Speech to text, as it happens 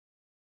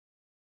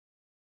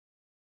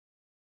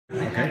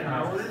Okay.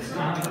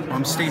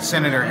 I'm State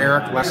Senator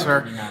Eric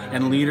Lesser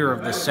and leader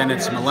of the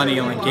Senate's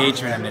Millennial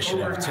Engagement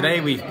Initiative. Today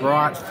we've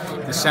brought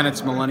the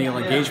Senate's Millennial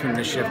Engagement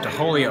Initiative to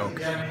Holyoke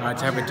to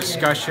have a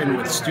discussion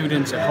with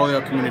students at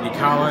Holyoke Community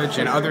College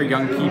and other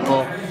young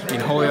people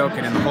in Holyoke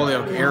and in the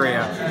Holyoke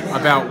area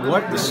about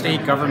what the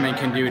state government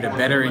can do to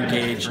better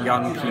engage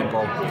young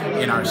people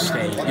in our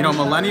state. You know,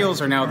 millennials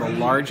are now the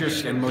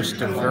largest and most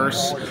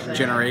diverse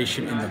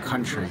generation in the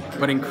country,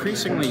 but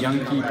increasingly young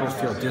people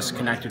feel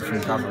disconnected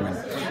from government.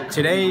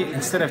 Today,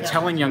 instead of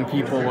telling young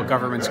people what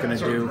government's going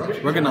to do,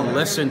 we're going to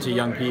listen to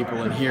young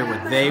people and hear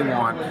what they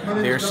want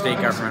their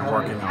state government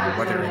working on,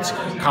 whether it's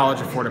college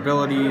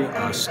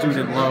affordability,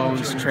 student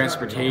loans,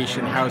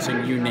 transportation,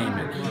 housing, you name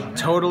it.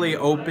 Totally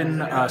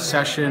open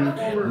session,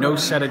 no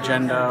set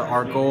agenda.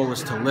 Our goal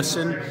is to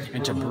listen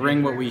and to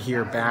bring what we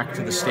hear back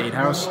to the State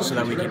House so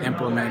that we can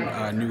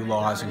implement new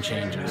laws and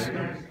changes.